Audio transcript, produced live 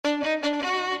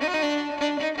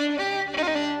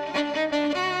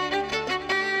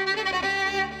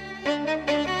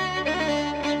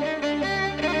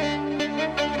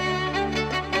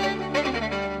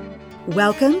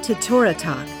Welcome to Torah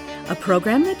Talk, a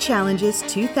program that challenges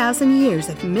 2,000 years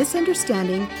of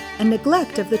misunderstanding and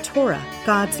neglect of the Torah,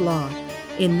 God's law.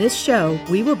 In this show,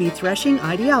 we will be threshing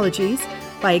ideologies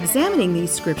by examining these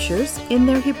scriptures in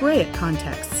their Hebraic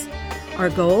contexts. Our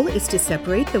goal is to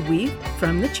separate the wheat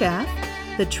from the chaff,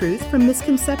 the truth from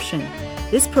misconception.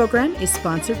 This program is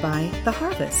sponsored by The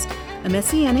Harvest, a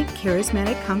Messianic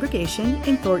charismatic congregation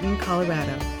in Thornton,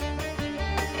 Colorado.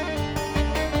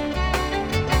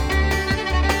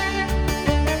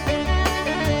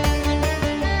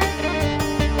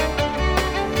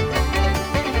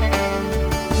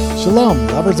 Shalom,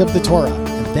 lovers of the Torah,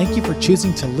 and thank you for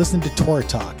choosing to listen to Torah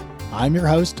Talk. I'm your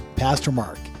host, Pastor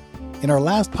Mark. In our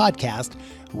last podcast,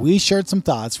 we shared some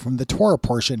thoughts from the Torah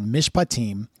portion,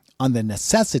 Mishpatim, on the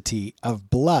necessity of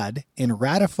blood in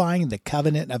ratifying the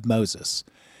covenant of Moses.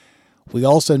 We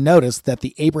also noticed that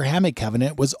the Abrahamic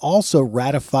covenant was also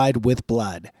ratified with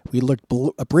blood. We looked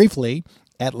briefly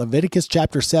at Leviticus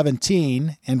chapter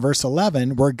 17 and verse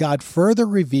 11, where God further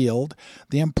revealed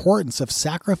the importance of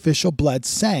sacrificial blood,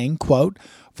 saying, quote,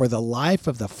 "For the life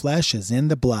of the flesh is in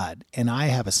the blood, and I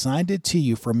have assigned it to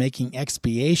you for making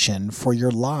expiation for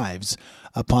your lives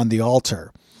upon the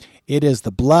altar. It is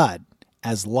the blood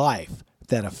as life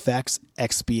that affects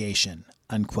expiation,"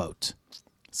 unquote.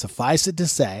 Suffice it to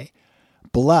say,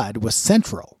 blood was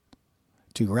central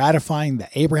to ratifying the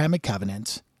Abrahamic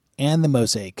covenant and the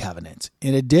Mosaic covenant.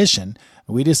 In addition,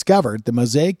 we discovered the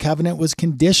Mosaic covenant was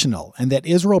conditional and that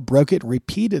Israel broke it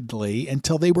repeatedly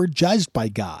until they were judged by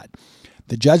God.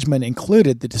 The judgment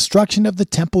included the destruction of the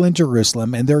temple in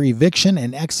Jerusalem and their eviction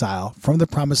and exile from the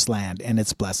promised land and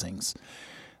its blessings.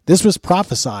 This was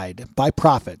prophesied by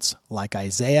prophets like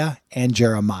Isaiah and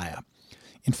Jeremiah.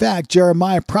 In fact,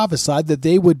 Jeremiah prophesied that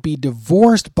they would be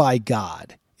divorced by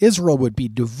God. Israel would be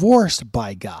divorced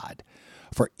by God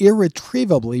for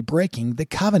irretrievably breaking the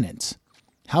covenant.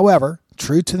 However,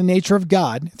 true to the nature of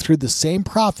God, through the same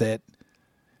prophet,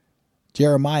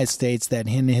 Jeremiah states that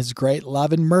in his great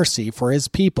love and mercy for his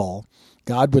people,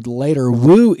 God would later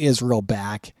woo Israel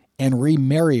back and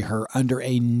remarry her under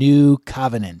a new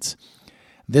covenant.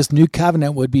 This new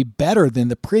covenant would be better than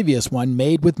the previous one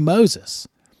made with Moses.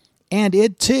 And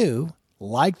it too,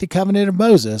 like the covenant of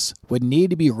Moses, would need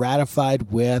to be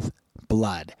ratified with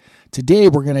blood. Today,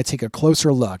 we're going to take a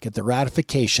closer look at the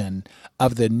ratification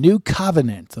of the new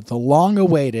covenant, the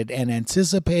long-awaited and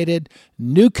anticipated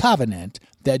new covenant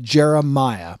that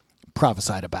Jeremiah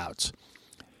prophesied about.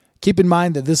 Keep in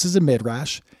mind that this is a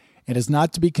midrash and is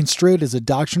not to be construed as a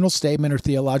doctrinal statement or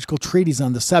theological treatise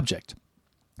on the subject.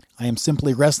 I am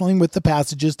simply wrestling with the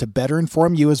passages to better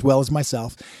inform you as well as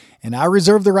myself, and I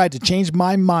reserve the right to change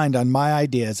my mind on my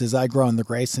ideas as I grow in the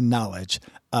grace and knowledge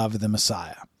of the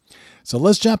Messiah. So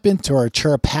let's jump into our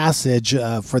Torah passage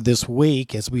for this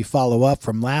week as we follow up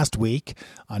from last week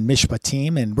on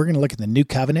Mishpatim, and we're going to look at the New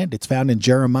Covenant. It's found in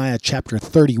Jeremiah chapter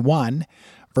 31,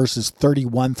 verses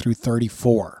 31 through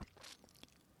 34.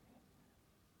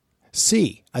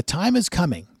 "See, a time is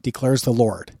coming, declares the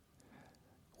Lord,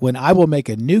 when I will make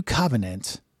a new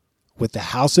covenant with the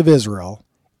house of Israel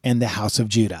and the house of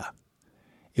Judah.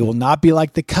 It will not be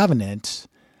like the covenant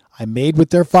I made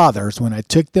with their fathers when I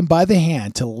took them by the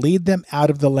hand to lead them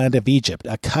out of the land of Egypt,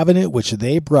 a covenant which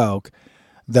they broke,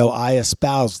 though I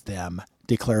espoused them,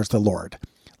 declares the Lord."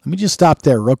 Let me just stop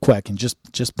there real quick and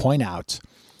just point out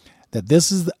that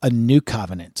this is a new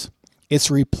covenant.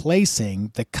 It's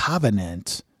replacing the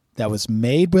covenant that was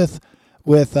made with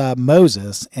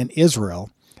Moses and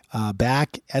Israel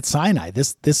back at Sinai.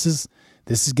 This is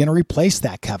going to replace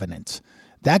that covenant.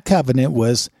 That covenant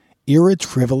was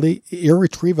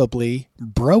irretrievably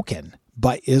broken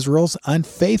by Israel's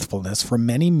unfaithfulness for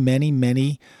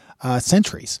many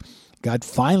centuries. God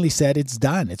finally said, "It's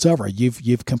done. It's over.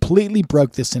 You've completely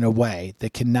broke this in a way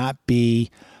that cannot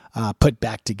be put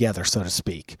back together, so to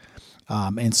speak."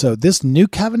 And so this new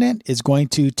covenant is going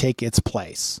to take its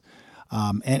place.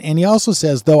 And he also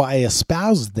says, "Though I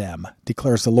espoused them,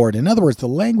 declares the Lord." In other words, the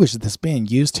language that's being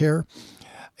used here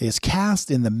is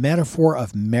cast in the metaphor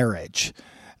of marriage.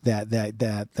 That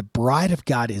the bride of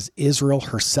God is Israel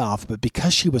herself, but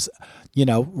because she was,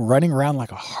 running around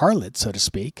like a harlot, so to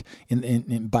speak,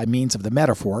 by means of the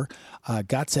metaphor,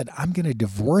 God said, "I'm going to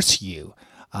divorce you.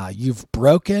 You've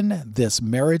broken this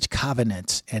marriage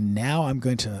covenant, and now I'm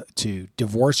going to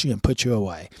divorce you and put you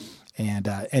away." And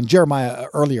Jeremiah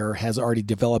earlier has already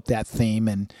developed that theme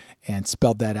and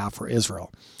spelled that out for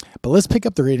Israel. But let's pick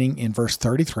up the reading in verse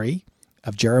 33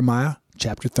 of Jeremiah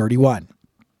chapter 31.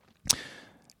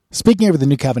 Speaking of the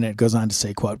new covenant, it goes on to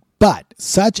say, quote, "But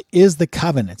such is the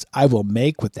covenant I will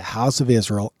make with the house of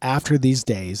Israel after these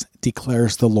days,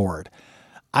 declares the Lord.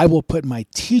 I will put my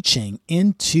teaching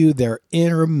into their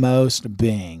innermost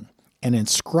being and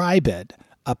inscribe it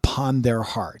upon their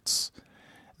hearts.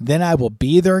 Then I will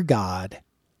be their God,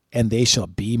 and they shall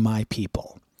be my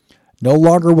people. No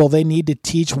longer will they need to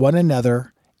teach one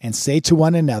another and say to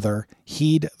one another,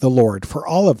 heed the Lord. For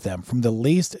all of them, from the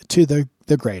least to the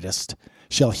greatest,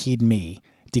 shall heed me,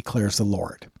 declares the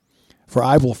Lord. For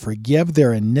I will forgive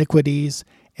their iniquities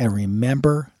and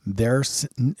remember their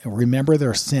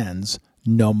sins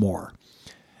no more.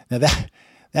 Now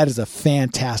that is a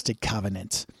fantastic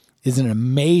covenant. It's an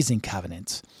amazing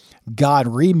covenant. God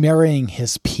remarrying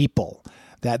his people,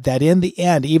 that in the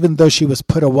end, even though she was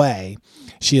put away,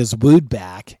 she is wooed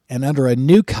back, and under a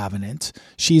new covenant,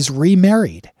 she's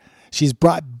remarried. She's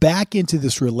brought back into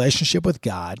this relationship with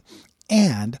God,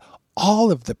 and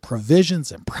all of the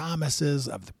provisions and promises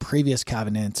of the previous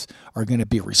covenant are going to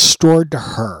be restored to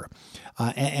her.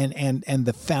 And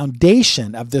the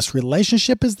foundation of this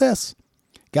relationship is this.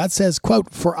 God says,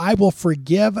 quote, for I will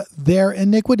forgive their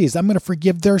iniquities. I'm going to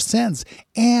forgive their sins,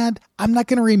 and I'm not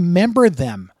going to remember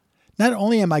them. Not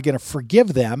only am I going to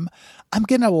forgive them, I'm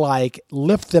going to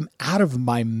lift them out of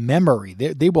my memory.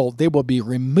 They will be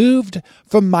removed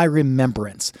from my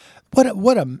remembrance.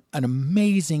 What an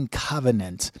amazing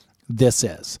covenant this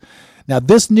is. Now,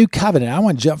 this new covenant, I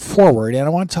want to jump forward and I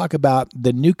want to talk about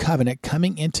the new covenant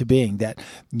coming into being. That,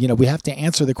 we have to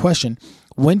answer the question,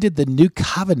 when did the new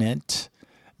covenant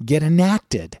get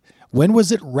enacted? When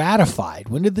was it ratified?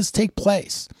 When did this take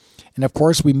place? And of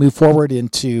course, we move forward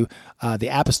into the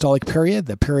apostolic period,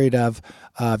 the period of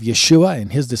Yeshua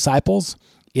and his disciples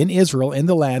in Israel, in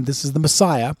the land. This is the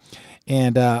Messiah.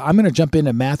 And I'm going to jump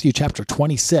into Matthew chapter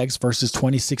 26, verses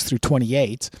 26 through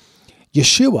 28.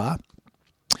 Yeshua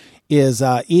is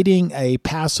eating a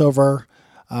Passover,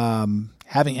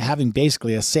 having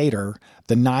basically a Seder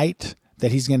the night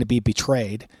that he's going to be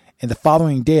betrayed. And the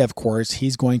following day, of course,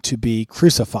 he's going to be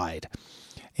crucified.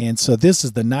 And so this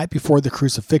is the night before the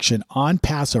crucifixion on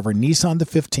Passover, Nisan the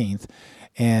 15th.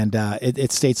 And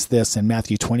it states this in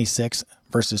Matthew 26,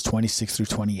 verses 26 through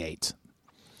 28.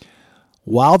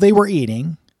 While they were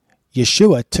eating,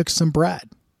 Yeshua took some bread,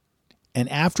 and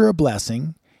after a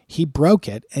blessing, he broke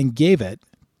it and gave it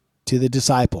to the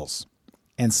disciples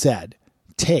and said,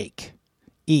 take,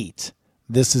 eat,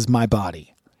 this is my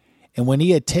body. And when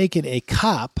he had taken a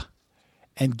cup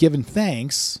and given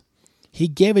thanks, he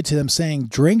gave it to them, saying,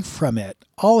 drink from it,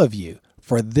 all of you,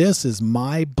 for this is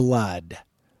my blood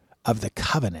of the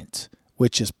covenant,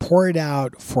 which is poured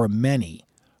out for many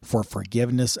for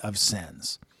forgiveness of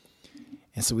sins.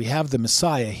 And so we have the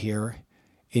Messiah here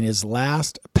in his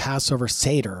last Passover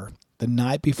Seder, the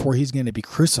night before he's going to be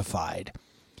crucified,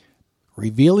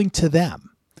 revealing to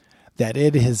them that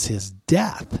it is his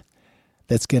death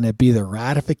that's going to be the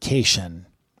ratification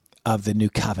of the new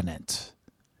covenant.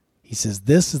 He says,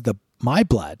 this is my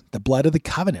blood, the blood of the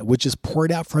covenant, which is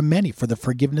poured out for many for the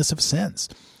forgiveness of sins.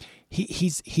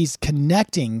 He's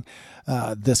connecting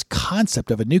this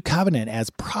concept of a new covenant as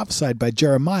prophesied by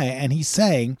Jeremiah, and he's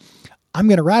saying, I'm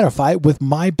going to ratify it with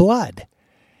my blood.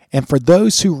 And for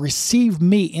those who receive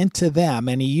me into them,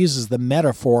 and he uses the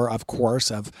metaphor, of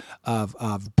course, of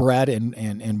bread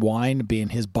and wine being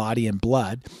his body and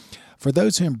blood. For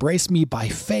those who embrace me by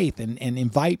faith and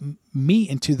invite me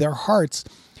into their hearts,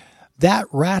 that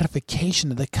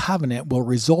ratification of the covenant will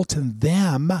result in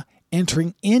them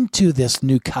entering into this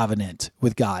new covenant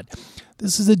with God.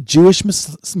 This is a Jewish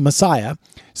Messiah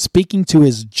speaking to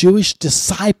his Jewish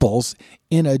disciples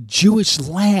in a Jewish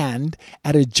land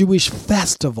at a Jewish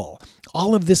festival.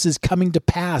 All of this is coming to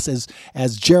pass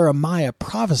as Jeremiah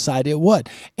prophesied it would.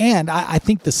 And I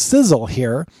think the sizzle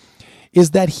here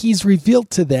is that he's revealed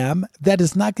to them that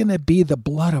it's not going to be the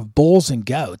blood of bulls and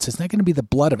goats. It's not going to be the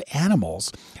blood of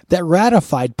animals that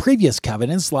ratified previous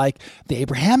covenants like the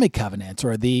Abrahamic covenant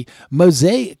or the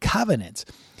Mosaic covenant.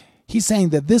 He's saying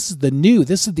that this is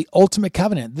the ultimate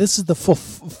covenant. This is the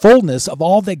fullness of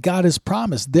all that God has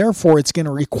promised. Therefore, it's going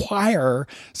to require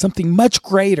something much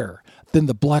greater than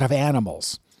the blood of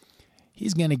animals.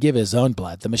 He's going to give his own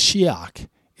blood. The Mashiach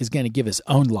is going to give his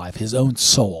own life, his own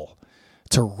soul,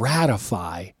 to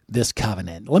ratify this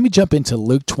covenant. Let me jump into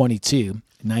Luke 22,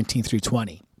 19 through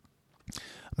 20. I'm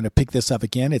going to pick this up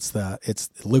again. It's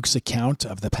Luke's account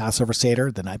of the Passover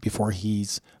Seder the night before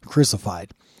he's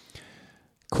crucified.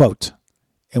 Quote,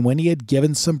 and when he had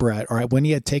taken some bread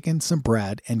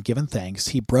and given thanks,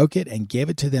 he broke it and gave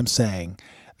it to them, saying,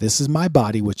 this is my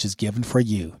body, which is given for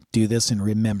you. Do this in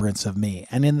remembrance of me.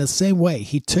 And in the same way,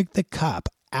 he took the cup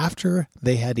after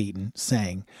they had eaten,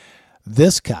 saying,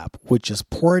 this cup, which is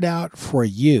poured out for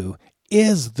you,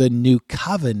 is the new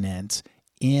covenant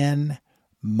in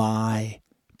my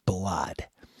blood.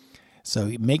 So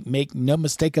make no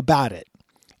mistake about it.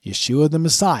 Yeshua the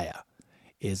Messiah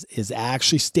is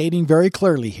actually stating very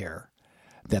clearly here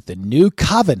that the new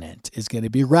covenant is going to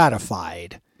be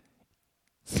ratified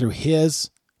through his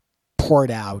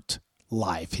poured out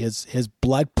life, his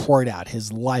blood poured out,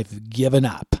 his life given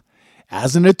up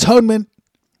as an atonement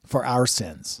for our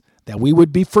sins, that we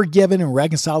would be forgiven and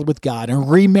reconciled with God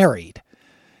and remarried.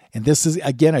 And this is,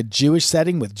 again, a Jewish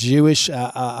setting with Jewish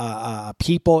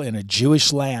people in a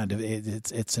Jewish land.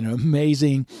 It's an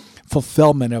amazing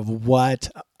fulfillment of what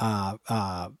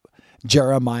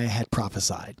Jeremiah had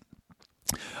prophesied.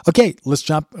 Okay, let's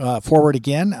jump forward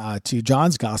again to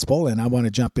John's gospel, and I want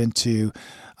to jump into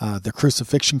the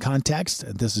crucifixion context.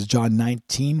 This is John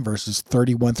 19, verses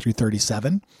 31 through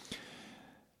 37.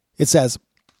 It says,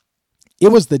 "It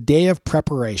was the day of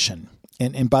preparation."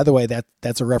 And by the way,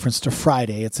 that's a reference to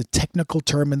Friday. It's a technical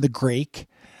term in the Greek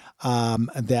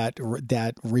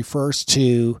that refers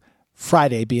to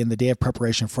Friday being the day of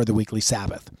preparation for the weekly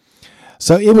Sabbath.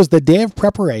 So it was the day of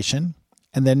preparation,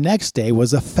 and the next day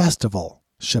was a festival,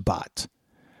 Shabbat,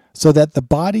 so that the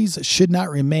bodies should not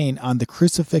remain on the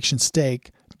crucifixion stake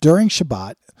during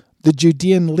Shabbat. The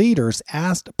Judean leaders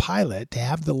asked Pilate to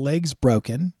have the legs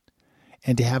broken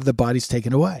and to have the bodies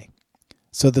taken away.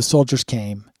 So the soldiers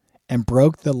came and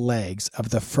broke the legs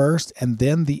of the first and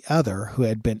then the other who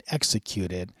had been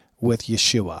executed with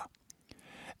Yeshua.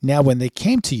 Now when they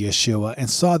came to Yeshua and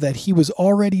saw that he was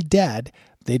already dead,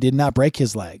 they did not break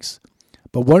his legs.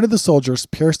 But one of the soldiers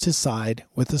pierced his side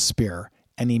with a spear,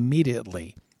 and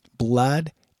immediately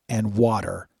blood and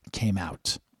water came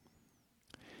out.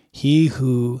 He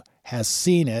who has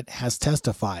seen it has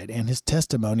testified, and his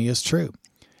testimony is true.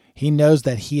 He knows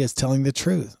that he is telling the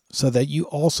truth, so that you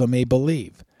also may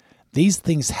believe. These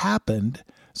things happened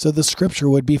so the scripture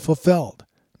would be fulfilled.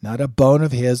 Not a bone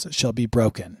of his shall be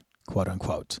broken, quote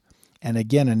unquote. And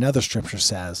again, another scripture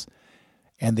says,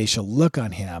 and they shall look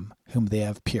on him whom they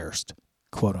have pierced,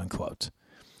 quote unquote.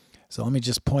 So let me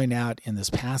just point out in this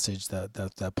passage,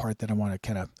 the part that I want to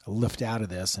kind of lift out of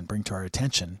this and bring to our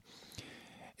attention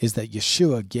is that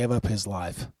Yeshua gave up his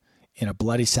life in a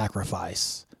bloody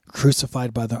sacrifice,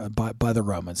 crucified by the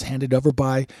Romans, handed over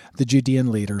by the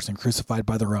Judean leaders and crucified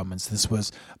by the Romans. This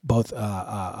was both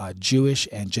Jewish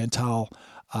and Gentile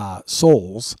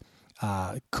souls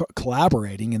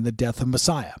collaborating in the death of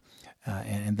Messiah.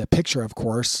 And the picture, of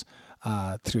course,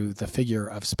 through the figure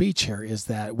of speech here, is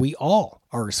that we all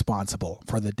are responsible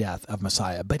for the death of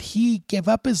Messiah. But he gave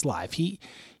up his life. He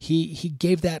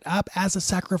gave that up as a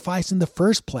sacrifice in the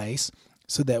first place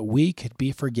so that we could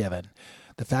be forgiven.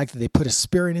 The fact that they put a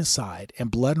spear in his side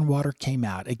and blood and water came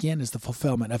out, again, is the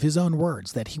fulfillment of his own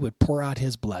words, that he would pour out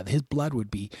his blood. His blood would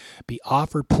be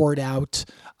offered, poured out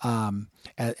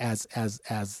as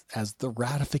the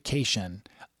ratification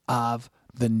of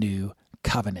the new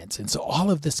covenant. And so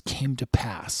all of this came to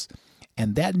pass.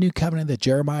 And that new covenant that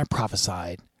Jeremiah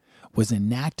prophesied was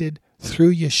enacted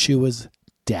through Yeshua's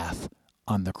death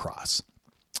on the cross.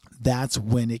 That's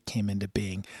when it came into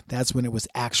being. That's when it was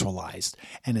actualized.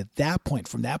 And at that point,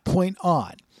 from that point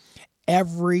on,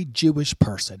 every Jewish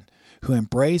person who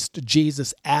embraced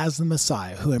Jesus as the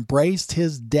Messiah, who embraced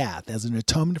his death as an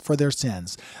atonement for their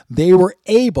sins, they were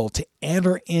able to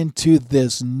enter into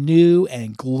this new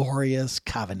and glorious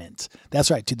covenant. That's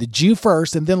right, to the Jew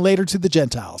first and then later to the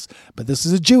Gentiles. But this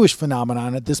is a Jewish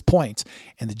phenomenon at this point.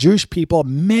 And the Jewish people,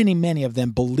 many of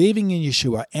them believing in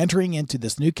Yeshua, entering into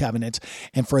this new covenant.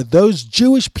 And for those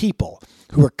Jewish people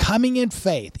who were coming in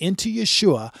faith into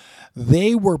Yeshua,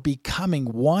 they were becoming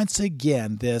once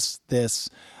again this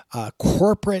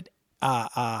corporate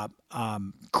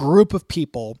group of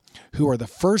people who are the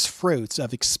first fruits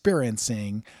of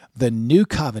experiencing the new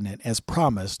covenant as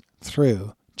promised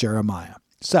through Jeremiah.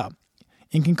 So,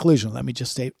 in conclusion, let me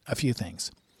just state a few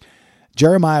things.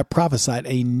 Jeremiah prophesied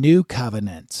a new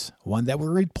covenant, one that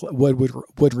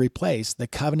would replace the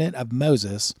covenant of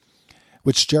Moses,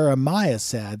 which Jeremiah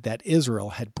said that Israel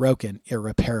had broken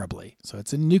irreparably. So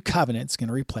it's a new covenant. It's going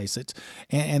to replace it.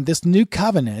 And this new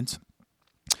covenant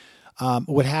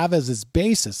would have as its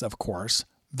basis, of course,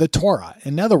 the Torah.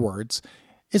 In other words,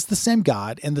 it's the same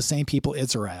God and the same people,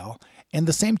 Israel, and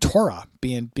the same Torah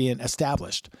being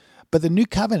established. But the new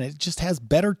covenant just has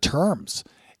better terms.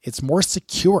 It's more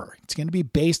secure. It's going to be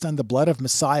based on the blood of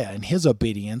Messiah and his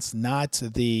obedience, not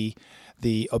the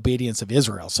obedience of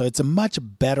Israel. So it's a much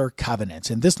better covenant.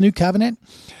 And this new covenant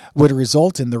would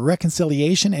result in the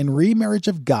reconciliation and remarriage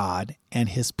of God and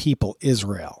his people,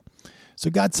 Israel. So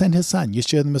God sent his son,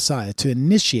 Yeshua the Messiah, to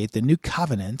initiate the new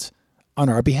covenant on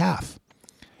our behalf.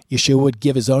 Yeshua would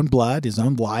give his own blood, his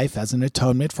own life as an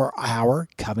atonement for our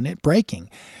covenant breaking.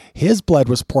 His blood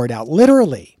was poured out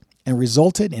literally and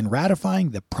resulted in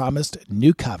ratifying the promised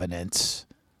new covenant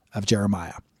of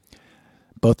Jeremiah.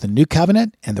 Both the new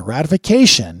covenant and the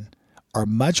ratification are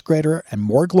much greater and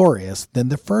more glorious than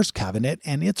the first covenant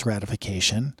and its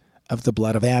ratification of the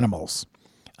blood of animals.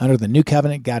 Under the new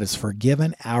covenant, God has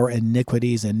forgiven our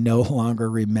iniquities and no longer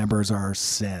remembers our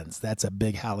sins. That's a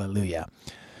big hallelujah.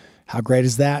 How great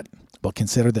is that? Well,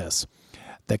 consider this.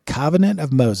 The covenant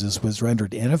of Moses was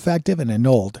rendered ineffective and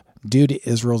annulled due to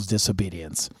Israel's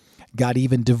disobedience. God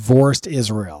even divorced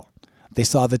Israel. They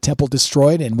saw the temple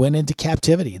destroyed and went into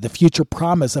captivity. The future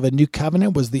promise of a new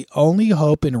covenant was the only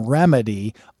hope and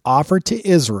remedy offered to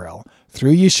Israel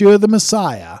through Yeshua the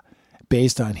Messiah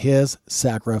based on his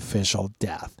sacrificial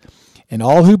death. And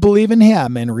all who believe in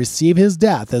him and receive his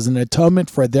death as an atonement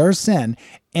for their sin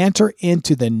enter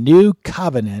into the new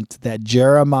covenant that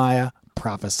Jeremiah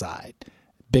prophesied.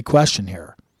 Big question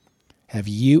here. Have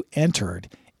you entered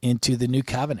into the new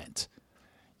covenant?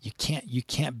 You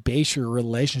can't base your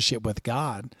relationship with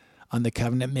God on the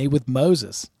covenant made with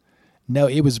Moses. No,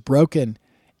 it was broken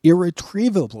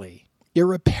irretrievably,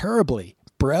 irreparably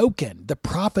broken. The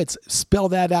prophets spell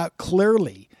that out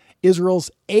clearly. Israel's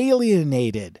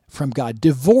alienated from God,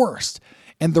 divorced,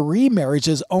 and the remarriage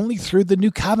is only through the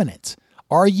new covenant.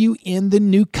 Are you in the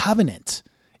new covenant?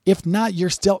 If not,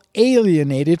 you're still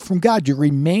alienated from God. You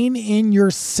remain in your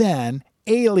sin,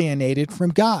 alienated from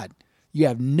God. You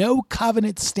have no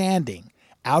covenant standing.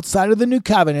 Outside of the new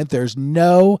covenant, there's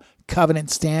no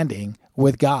covenant standing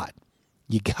with God.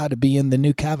 You got to be in the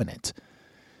new covenant.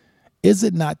 Is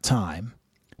it not time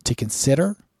to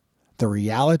consider the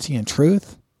reality and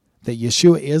truth that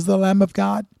Yeshua is the Lamb of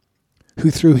God,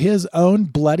 who through his own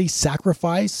bloody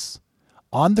sacrifice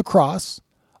on the cross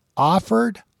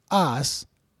offered us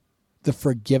the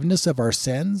forgiveness of our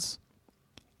sins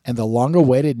and the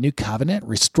long-awaited new covenant,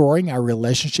 restoring our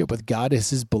relationship with God as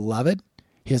his beloved,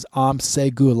 his Am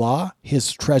Segulah,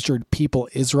 his treasured people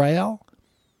Israel?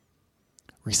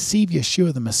 Receive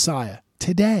Yeshua the Messiah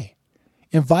today.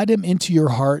 Invite him into your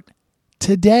heart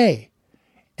today.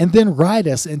 And then write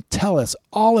us and tell us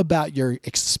all about your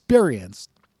experience,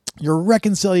 your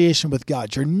reconciliation with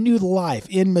God, your new life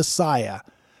in Messiah,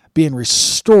 being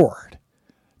restored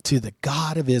to the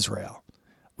God of Israel.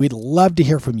 We'd love to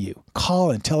hear from you. Call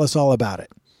and tell us all about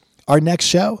it. Our next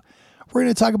show, we're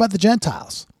going to talk about the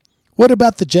Gentiles. What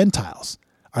about the Gentiles?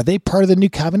 Are they part of the new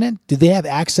covenant? Do they have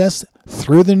access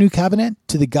through the new covenant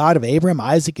to the God of Abraham,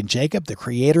 Isaac, and Jacob, the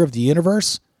creator of the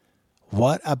universe?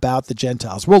 What about the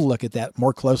Gentiles? We'll look at that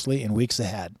more closely in weeks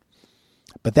ahead.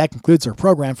 But that concludes our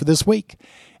program for this week.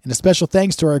 And a special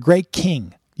thanks to our great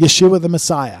King, Yeshua the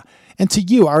Messiah, and to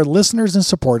you, our listeners and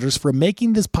supporters, for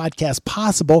making this podcast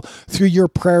possible through your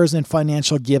prayers and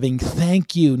financial giving.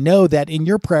 Thank you. Know that in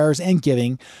your prayers and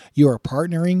giving, you are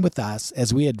partnering with us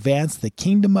as we advance the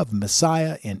kingdom of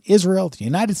Messiah in Israel, the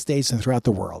United States, and throughout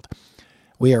the world.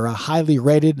 We are a highly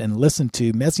rated and listened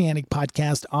to Messianic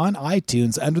podcast on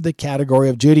iTunes under the category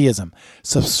of Judaism.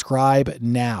 Subscribe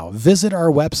now. Visit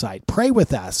our website. Pray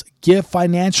with us. Give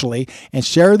financially. And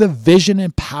share the vision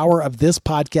and power of this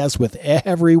podcast with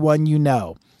everyone you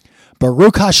know.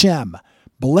 Baruch Hashem.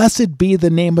 Blessed be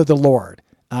the name of the Lord.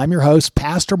 I'm your host,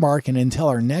 Pastor Mark, and until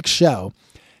our next show,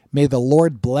 may the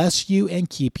Lord bless you and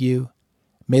keep you.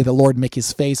 May the Lord make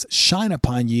his face shine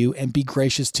upon you and be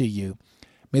gracious to you.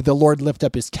 May the Lord lift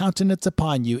up his countenance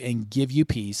upon you and give you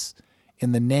peace.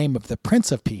 In the name of the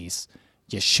Prince of Peace,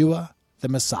 Yeshua the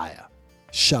Messiah.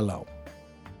 Shalom.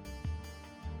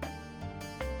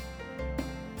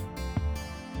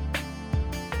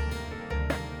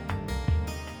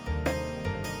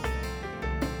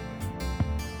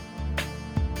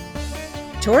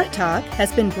 Torah Talk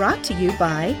has been brought to you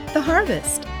by The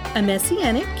Harvest, a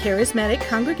Messianic charismatic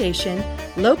congregation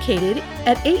located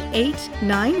at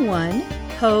 8891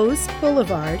 Hose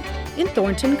Boulevard in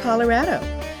Thornton, Colorado.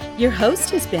 Your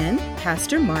host has been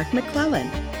Pastor Mark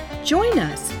McClellan. Join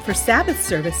us for Sabbath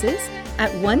services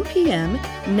at 1 p.m.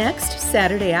 next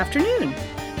Saturday afternoon.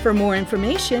 For more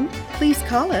information, please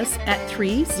call us at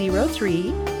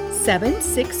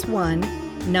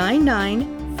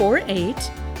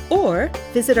 303-761-9948 or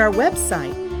visit our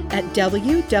website at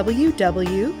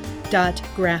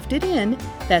www.graftedin,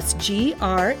 that's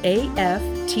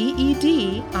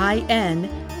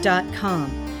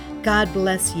GRAFTEDIN.com. God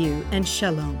bless you and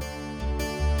shalom.